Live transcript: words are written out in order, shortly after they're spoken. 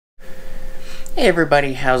Hey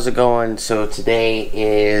everybody, how's it going? So today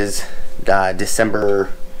is December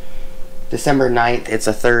 9th. It's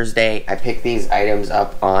a Thursday. I picked these items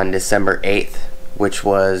up on December 8th, which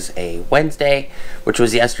was a Wednesday, which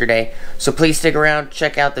was yesterday. So please stick around,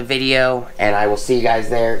 check out the video, and I will see you guys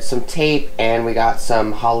there. Some tape, and we got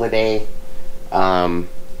some holiday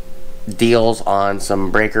deals on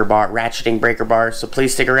some ratcheting breaker bars. So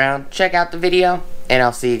please stick around, check out the video, and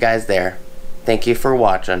I'll see you guys there. Thank you for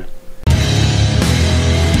watching.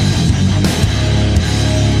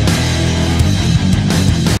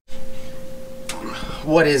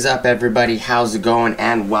 What is up everybody, how's it going,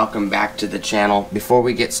 and welcome back to the channel. Before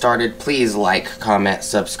we get started, please like, comment,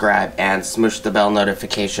 subscribe, and smush the bell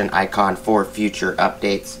notification icon for future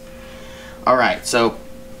updates. Alright, so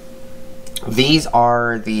these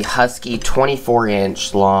are the Husky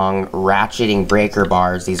 24-inch long ratcheting breaker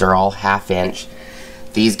bars. These are all half-inch.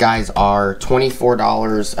 These guys are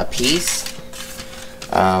 $24 a piece.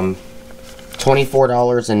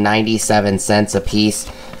 $24.97 a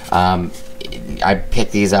piece. I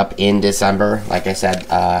picked these up in December. Like I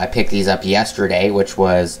said, I picked these up yesterday, which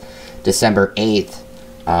was December 8th,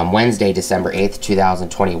 Wednesday, December 8th,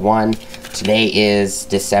 2021. Today is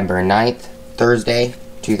December 9th, Thursday,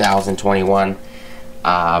 2021.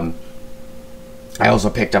 I also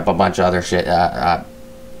picked up a bunch of other shit,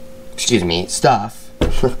 stuff.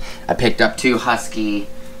 I picked up two Husky,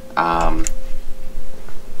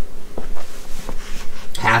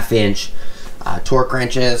 half-inch torque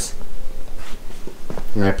wrenches.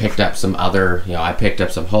 And I picked up some other, I picked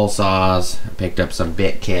up some hole saws, I picked up some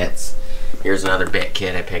bit kits. Here's another bit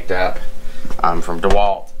kit I picked up from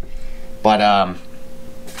DeWalt. But,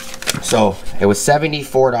 so it was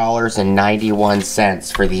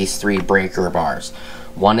 $74.91 for these three breaker bars.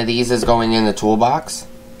 One of these is going in the toolbox,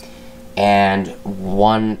 and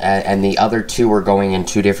the other two are going in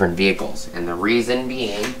two different vehicles. And the reason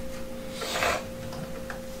being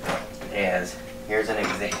is,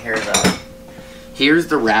 here's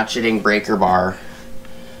the ratcheting breaker bar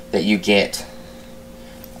that you get.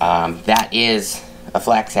 That is a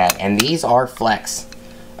flex head, and these are flex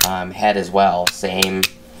head as well. Same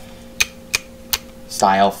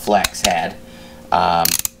style flex head. I've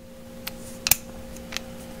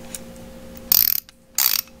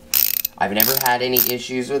never had any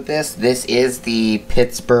issues with this. This is the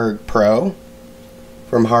Pittsburgh Pro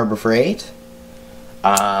from Harbor Freight.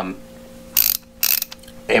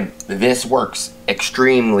 This works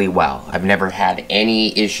extremely well. I've never had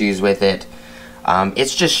any issues with it.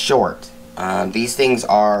 It's just short. These things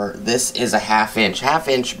are, this is a half-inch.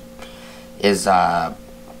 Half-inch is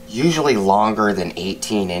usually longer than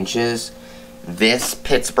 18 inches. This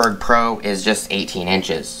Pittsburgh Pro is just 18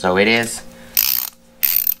 inches. So it is,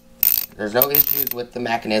 there's no issues with the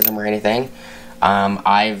mechanism or anything.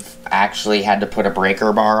 I've actually had to put a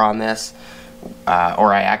breaker bar on this.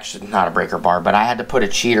 Not a breaker bar, but I had to put a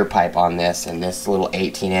cheater pipe on this, and this little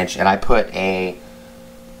 18-inch, and I put a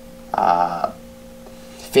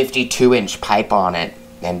 52-inch pipe on it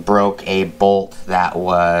and broke a bolt that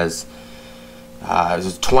was, it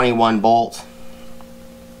was a 21 bolt,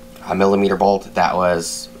 a millimeter bolt that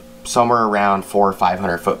was somewhere around 400 or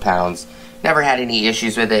 500 foot-pounds. Never had any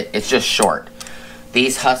issues with it. It's just short.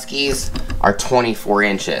 These Huskies are 24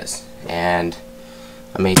 inches, and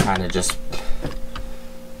let me kind of just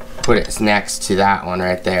put it next to that one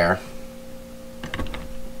right there.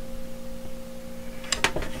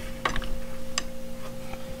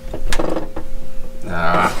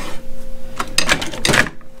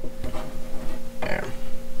 There.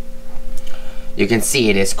 You can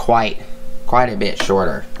see it is quite a bit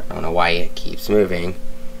shorter. I don't know why it keeps moving,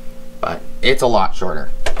 but it's a lot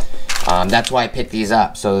shorter. That's why I picked these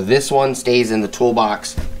up. So this one stays in the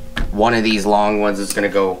toolbox. One of these long ones is going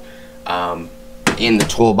to go in the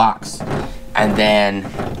toolbox, and then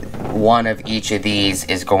one of each of these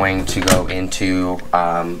is going to go into,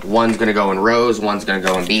 one's going to go in Rose, one's going to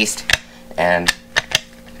go in Beast, and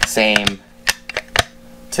same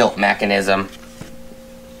tilt mechanism.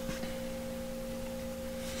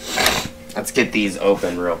 Let's get these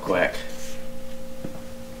open real quick.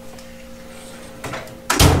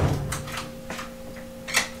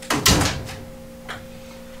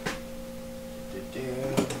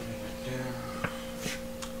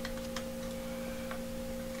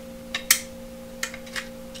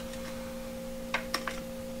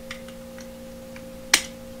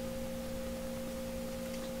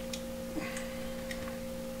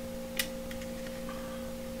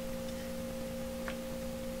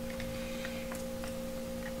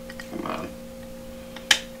 Come on.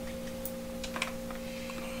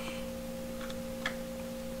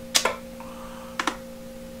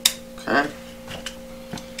 Okay.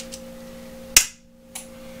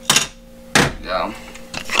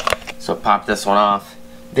 So pop this one off.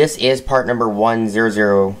 This is part number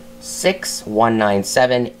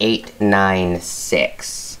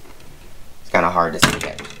 1006197,896. It's kind of hard to see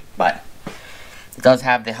it, but it does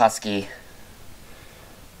have the Husky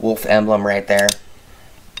wolf emblem right there.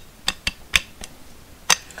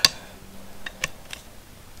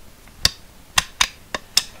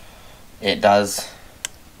 It does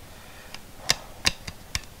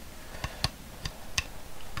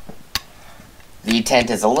the tent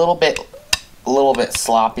is a little bit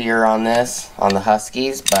sloppier on this, on the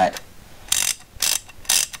Huskies, but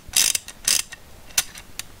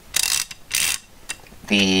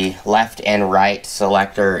the left and right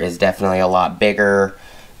selector is definitely a lot bigger,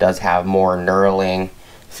 does have more knurling,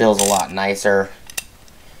 feels a lot nicer.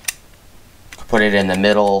 Put it in the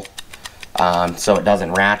middle so it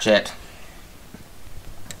doesn't ratchet,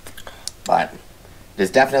 but it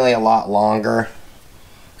is definitely a lot longer.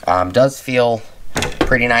 Does feel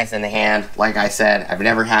pretty nice in the hand. Like I said, I've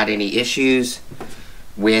never had any issues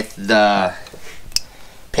with the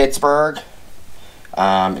Pittsburgh.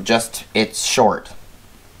 Just it's short.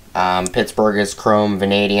 Pittsburgh is chrome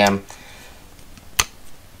vanadium.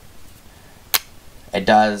 It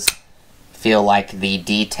does feel like the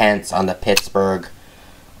detents on the Pittsburgh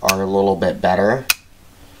are a little bit better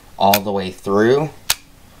all the way through,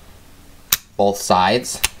 both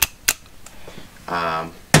sides.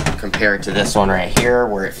 Compared to this one right here,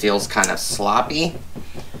 where it feels kind of sloppy.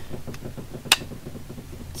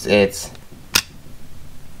 It's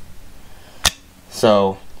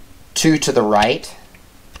so 2 to the right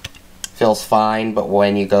feels fine, but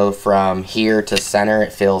when you go from here to center,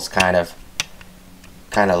 it feels kind of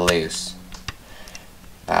loose.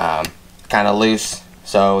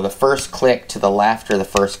 So the first click to the left or the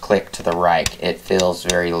first click to the right, it feels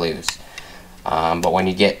very loose. But when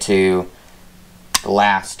you get to the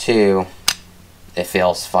last two, it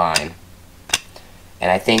feels fine.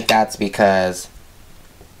 And I think that's because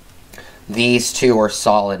these two are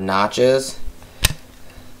solid notches,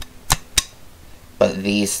 but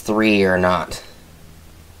these three are not.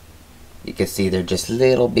 You can see they're just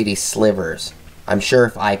little bitty slivers. I'm sure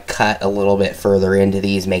if I cut a little bit further into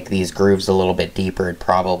these, make these grooves a little bit deeper, it'd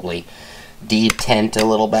probably detent a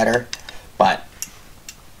little better, but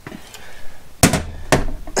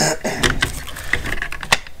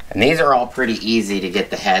and these are all pretty easy to get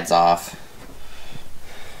the heads off.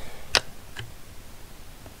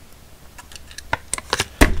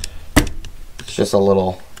 It's just a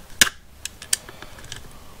little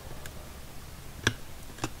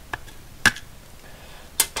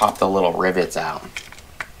pop the little rivets out.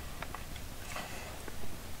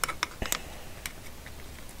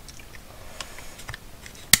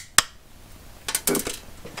 Boop.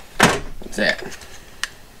 That's it.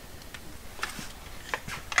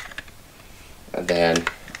 And then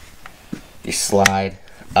you slide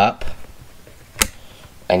up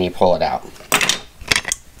and you pull it out.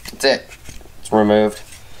 That's it. It's removed.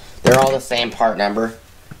 They're all the same part number.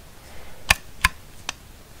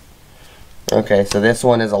 Okay, so this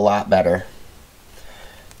one is a lot better.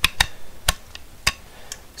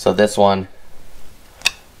 So this one,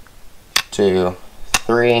 2,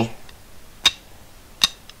 3,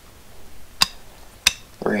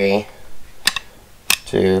 3,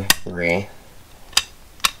 2, 3.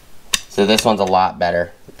 So this one's a lot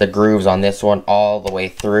better. The grooves on this one all the way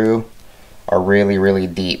through are really, really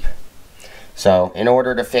deep. So in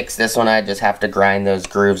order to fix this one, I just have to grind those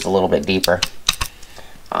grooves a little bit deeper,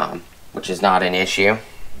 which is not an issue.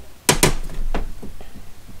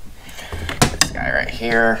 This guy right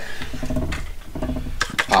here,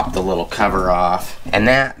 pop the little cover off, and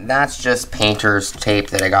that's just painter's tape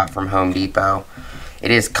that I got from Home Depot.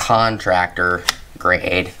 It is contractor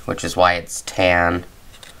grade, which is why it's tan.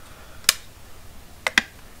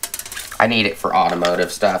 I need it for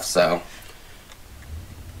automotive stuff, so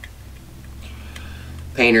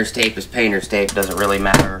painter's tape is painter's tape. Doesn't really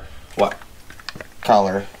matter what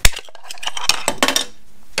color.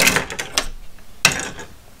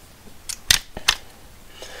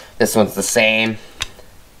 This one's the same.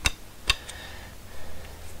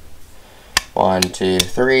 1, 2,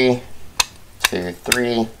 3, 2,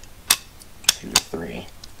 3, 2, 3.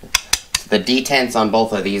 So the detents on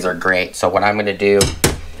both of these are great. So what I'm going to do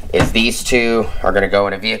is these two are going to go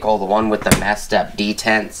in a vehicle. The one with the messed up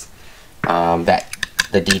detents, that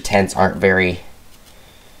the detents aren't very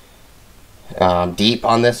deep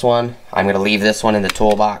on this one. I'm going to leave this one in the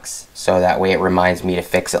toolbox so that way it reminds me to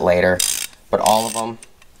fix it later. But all of them,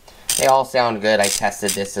 they all sound good. I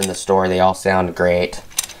tested this in the store. They all sound great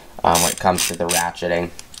when it comes to the ratcheting.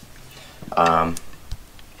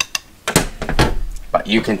 But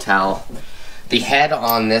you can tell The head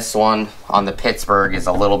on this one, on the Pittsburgh, is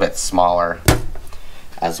a little bit smaller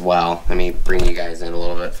as well. Let me bring you guys in a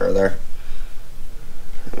little bit further.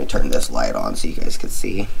 Let me turn this light on so you guys can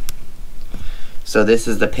see. So this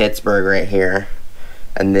is the Pittsburgh right here,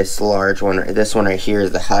 and this large one, this one right here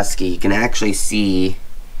is the Husky. You can actually see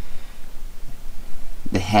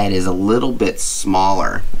the head is a little bit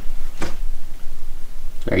smaller.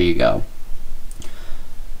 There you go.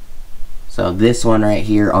 So this one right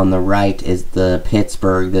here on the right is the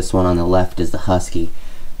Pittsburgh, this one on the left is the Husky.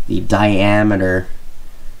 The diameter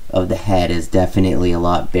of the head is definitely a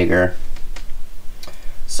lot bigger.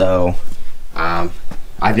 So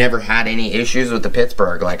I've never had any issues with the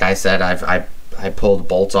Pittsburgh. Like I said, I pulled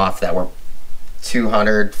bolts off that were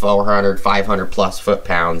 200, 400, 500 plus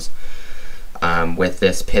foot-pounds with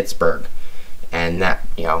this Pittsburgh. And that,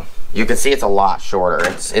 you know, you can see it's a lot shorter.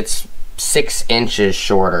 It's 6 inches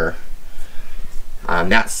shorter.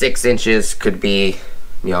 That 6 inches could be,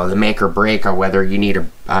 you know, the make or break on whether you need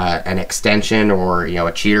an extension or, you know,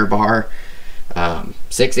 a cheater bar.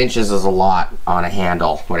 6 inches is a lot on a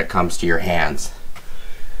handle when it comes to your hands.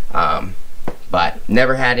 But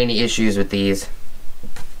never had any issues with these.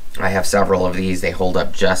 I have several of these. They hold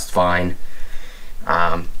up just fine.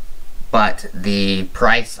 But the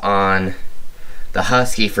price on the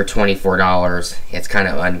Husky for $24, it's kind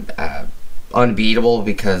of unbeatable,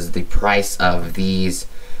 because the price of these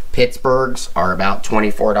Pittsburghs are about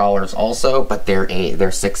 $24 also, but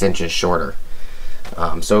they're 6 inches shorter.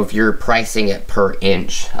 So if you're pricing it per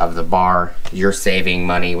inch of the bar, you're saving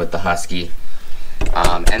money with the Husky.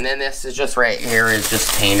 And then this is just right here is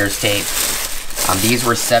just painter's tape. These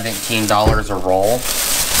were $17 a roll.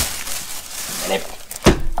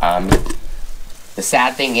 And the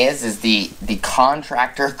sad thing is the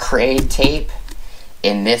contractor grade tape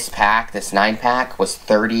in this pack, this 9-pack, was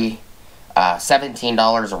 $17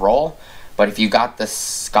 a roll. But if you got the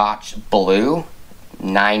Scotch Blue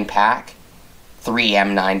 9-pack,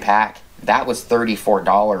 3M 9-pack, that was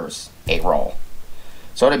 $34 a roll.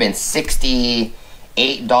 So it would have been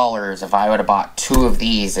 $68 if I would have bought 2 of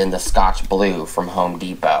these in the Scotch Blue from Home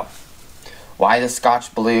Depot. Why the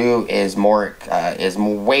Scotch Blue is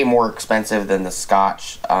way more expensive than the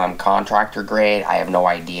Scotch contractor grade, I have no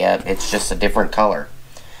idea. It's just a different color.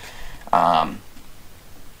 But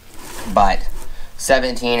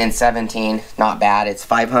 17 and 17, not bad. It's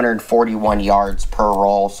 541 yards per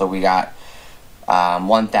roll, so we got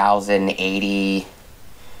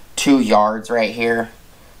 1,082 yards right here.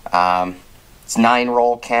 It's 9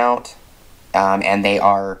 roll count, and they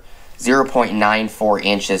are 0.94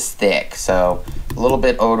 inches thick, so a little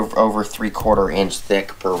bit over 3/4 inch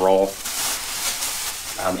thick per roll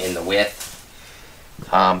in the width.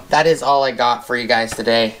 That is all I got for you guys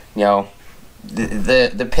today. You know,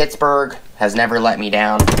 the Pittsburgh has never let me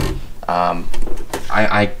down. I'm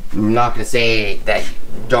not gonna say that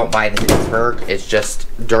don't buy the Pittsburgh. It's just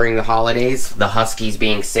during the holidays, the Huskies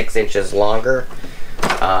being 6 inches longer.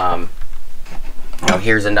 Now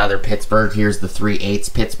here's another Pittsburgh. Here's the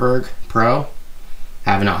 3/8 Pittsburgh Pro.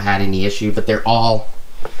 Have not had any issue, but they're all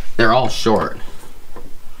short.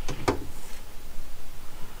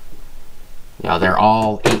 You know, they're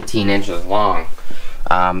all 18 inches long.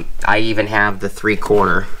 I even have the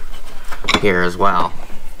 3/4 here as well.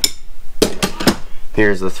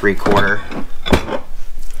 Here's the 3/4.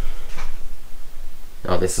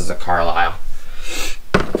 Oh, this is a Carlisle.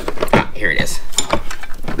 Ah, here it is.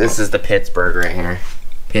 This is the Pittsburgh right here.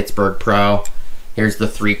 Pittsburgh Pro. Here's the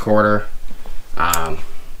 3/4.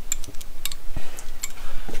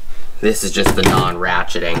 This is just the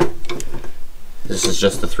non-ratcheting. This is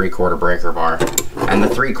just the 3/4 breaker bar. And the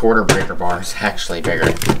 3/4 breaker bar is actually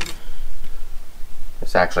bigger.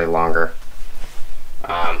 It's actually longer.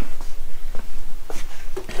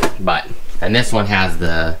 And this one has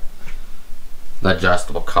the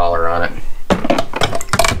adjustable collar on it.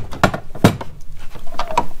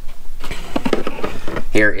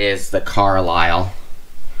 Here is the Carlisle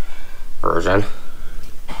version.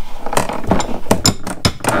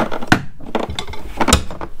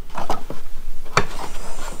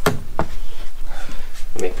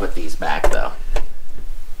 Let me put these back though.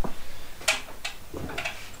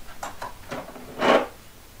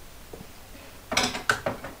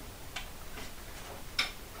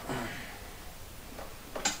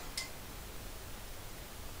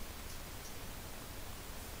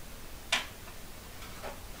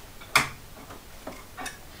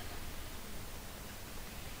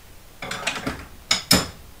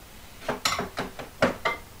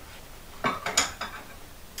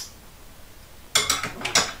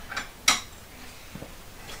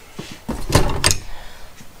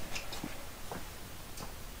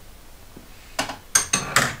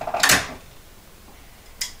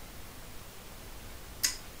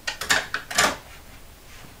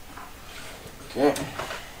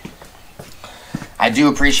 do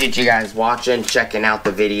appreciate you guys watching, checking out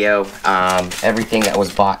the video. Everything that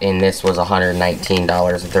was bought in this was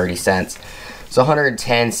 $119.30. So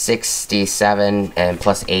 $110.67 and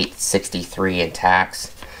plus $8.63 in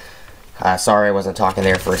tax. Sorry I wasn't talking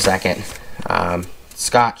there for a second.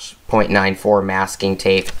 Scotch 0.94 masking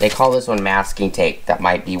tape. They call this one masking tape. That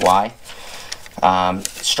might be why.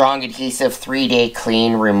 Strong adhesive 3-day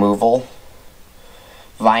clean removal.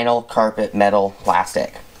 Vinyl, carpet, metal,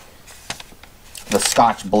 plastic. The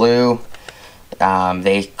Scotch blue,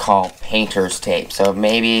 they call painter's tape. So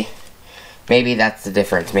maybe that's the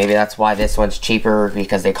difference. Maybe that's why this one's cheaper,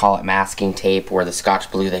 because they call it masking tape, where the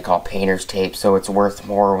Scotch blue they call painter's tape. So it's worth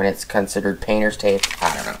more when it's considered painter's tape.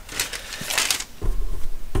 I don't know.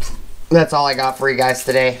 That's all I got for you guys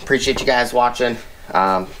today. Appreciate you guys watching.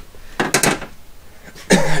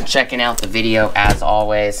 Checking out the video as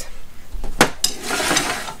always.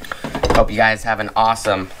 Hope you guys have an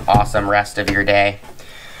awesome rest of your day.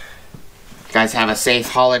 You guys have a safe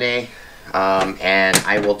holiday. And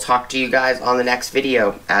I will talk to you guys on the next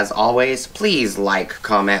video. As always, please like,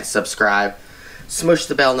 comment, subscribe. Smush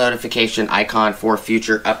the bell notification icon for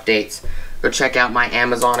future updates. Go check out my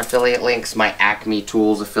Amazon affiliate links, my Acme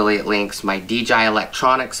Tools affiliate links, my DJI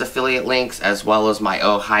Electronics affiliate links, as well as my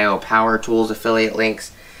Ohio Power Tools affiliate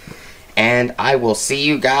links. And I will see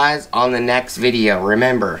you guys on the next video.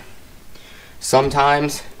 Remember,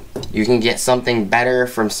 sometimes you can get something better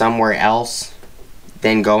from somewhere else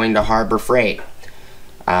than going to Harbor Freight.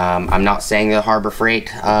 I'm not saying the Harbor Freight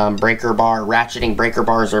ratcheting breaker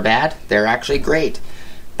bars are bad. They're actually great.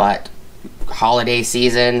 But holiday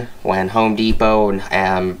season, when Home Depot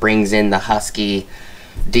brings in the Husky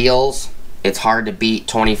deals, it's hard to beat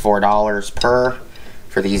 $24 per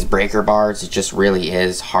for these breaker bars. It just really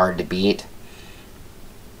is hard to beat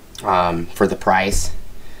for the price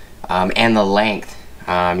and the length.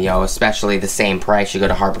 You know, especially the same price, you go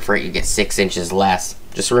to Harbor Freight, you get 6 inches less.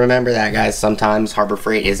 Just remember that, guys. Sometimes Harbor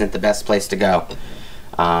Freight isn't the best place to go.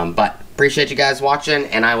 But appreciate you guys watching,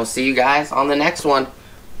 and I will see you guys on the next one.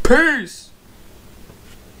 Peace!